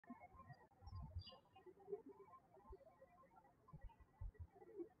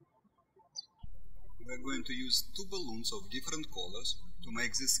we are going to use two balloons of different colors to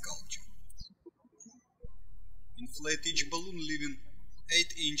make this sculpture. Inflate each balloon leaving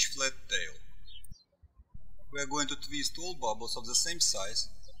 8-inch flat tail. We are going to twist all bubbles of the same size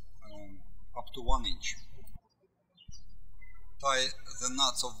up to 1 inch. Tie the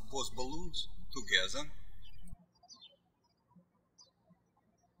nuts of both balloons together.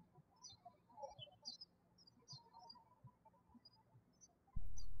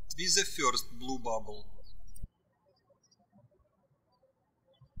 Twist the first blue bubble.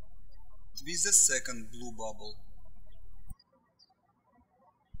 Twist the second blue bubble.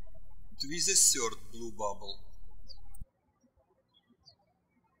 Twist the third blue bubble.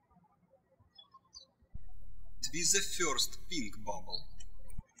 Twist the first pink bubble.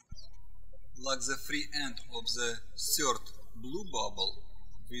 Lock the free end of the third blue bubble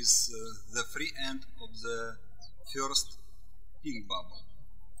with the free end of the first pink bubble.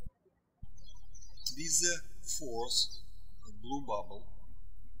 Twist the fourth blue bubble.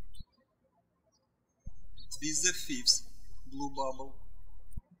 Twist the fifth blue bubble.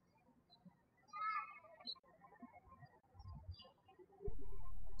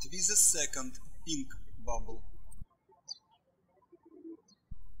 Twist the second pink bubble.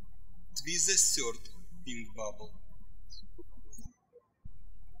 Twist the third pink bubble.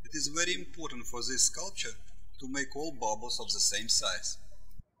 It is very important for this sculpture to make all bubbles of the same size.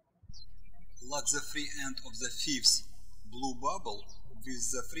 Lock the free end of the fifth blue bubble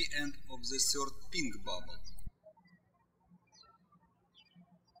with the free end of the third pink bubble.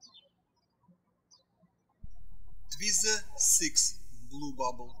 Twist the sixth blue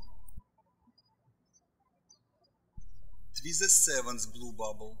bubble. Twist the seventh blue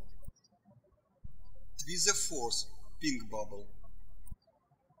bubble. Twist the fourth pink bubble.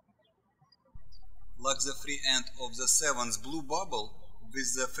 Lock the free end of the seventh blue bubble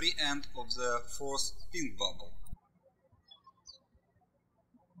with the free end of the fourth pink bubble.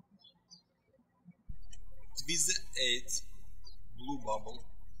 Twist the eighth blue bubble.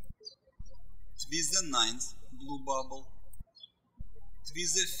 Twist the ninth blue bubble.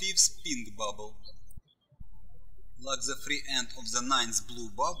 Twist the fifth pink bubble. Lock the free end of the ninth blue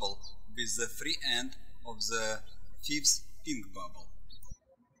bubble with the free end of the fifth pink bubble.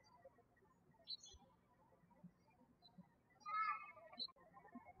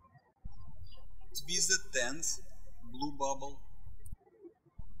 Twist the 10th blue bubble.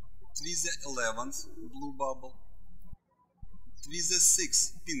 Twist the 11th blue bubble. Twist the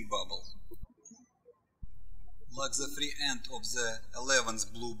 6th pink bubble. Lock the free end of the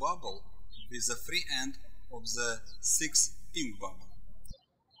 11th blue bubble with the free end of the 6th pink bubble.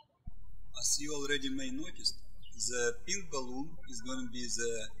 As you already may notice, the pink balloon is going to be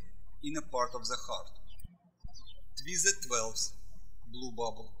the inner part of the heart. Twist the 12th blue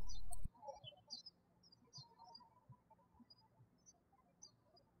bubble.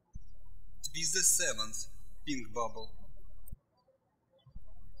 Twist the 7th pink bubble.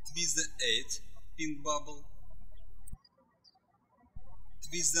 Twist the 8th pink bubble.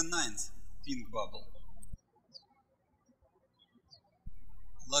 Twist the 9th pink bubble.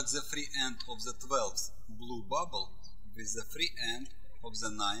 Lock the free end of the 12th blue bubble with the free end of the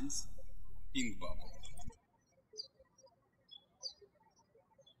 9th pink bubble.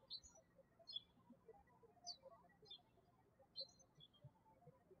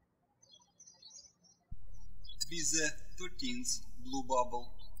 Twist the 13th blue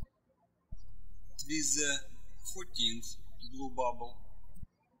bubble. Twist the 14th blue bubble.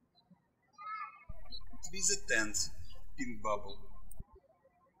 Twist the 10th pink bubble.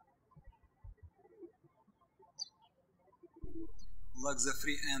 Lock the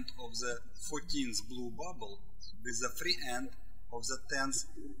free end of the 14th blue bubble with the free end of the 10th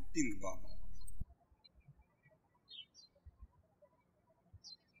pink bubble.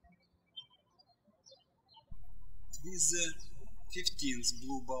 Twist the 15th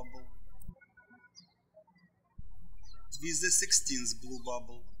blue bubble. Twist the 16th blue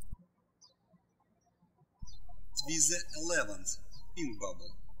bubble. Twist the 11th pink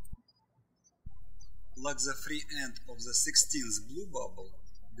bubble. Lock the free end of the 16th blue bubble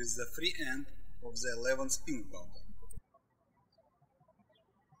with the free end of the 11th pink bubble.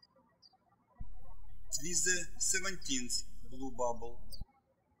 Twist the 17th blue bubble.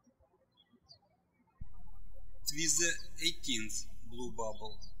 Twist the 18th blue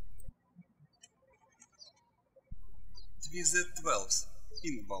bubble. Twist the 12th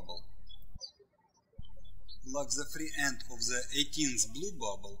pink bubble. Lock the free end of the 18th blue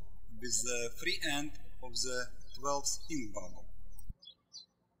bubble with the free end of the 12th pink bubble.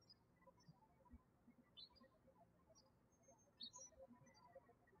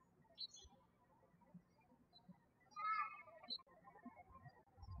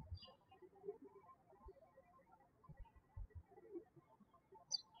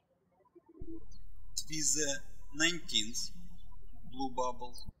 twist the 19th blue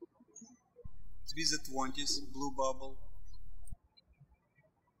bubble, twist the 20th blue bubble,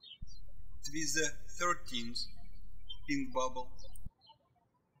 twist the 13th pink bubble,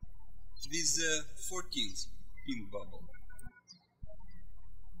 twist the 14th pink bubble.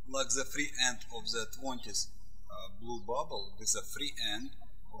 Lock the free end of the 20th blue bubble with the free end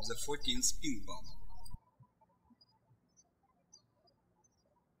of the 14th pink bubble.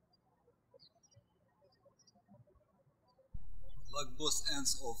 Lock both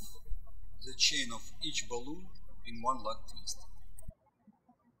ends of the chain of each balloon in one lock twist.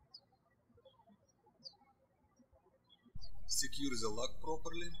 Secure the lock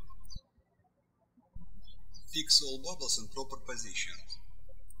properly. Fix all bubbles in proper positions.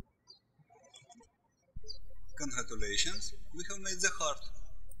 Congratulations, we have made the heart.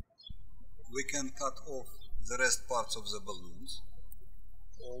 We can cut off the rest parts of the balloons,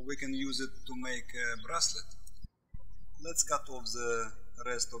 or we can use it to make a bracelet. Let's cut off the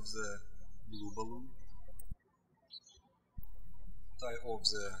rest of the blue balloon. Tie off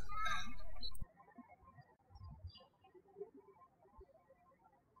the end.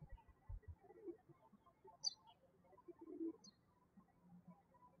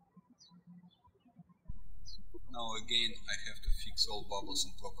 Now again I have to fix all bubbles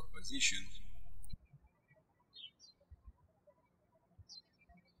in proper position.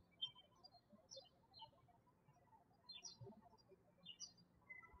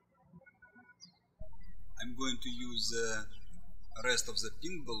 I'm going to use the rest of the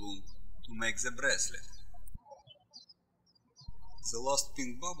pink balloon to make the bracelet. The last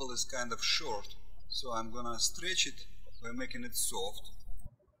pink bubble is kind of short, so I'm gonna stretch it by making it soft.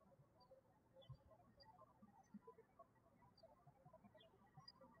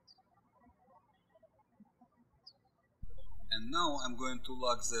 And now I'm going to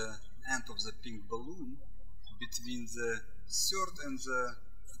lock the end of the pink balloon between the third and the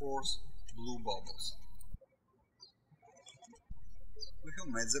fourth blue bubbles. We have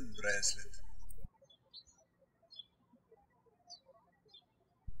made the bracelet.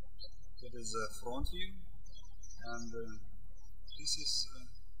 That is the front view, and this is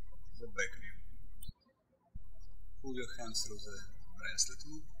the back view. Pull your hands through the bracelet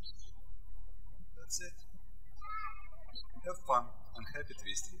loop. That's it. Have fun and happy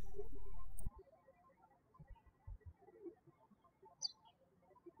twisting!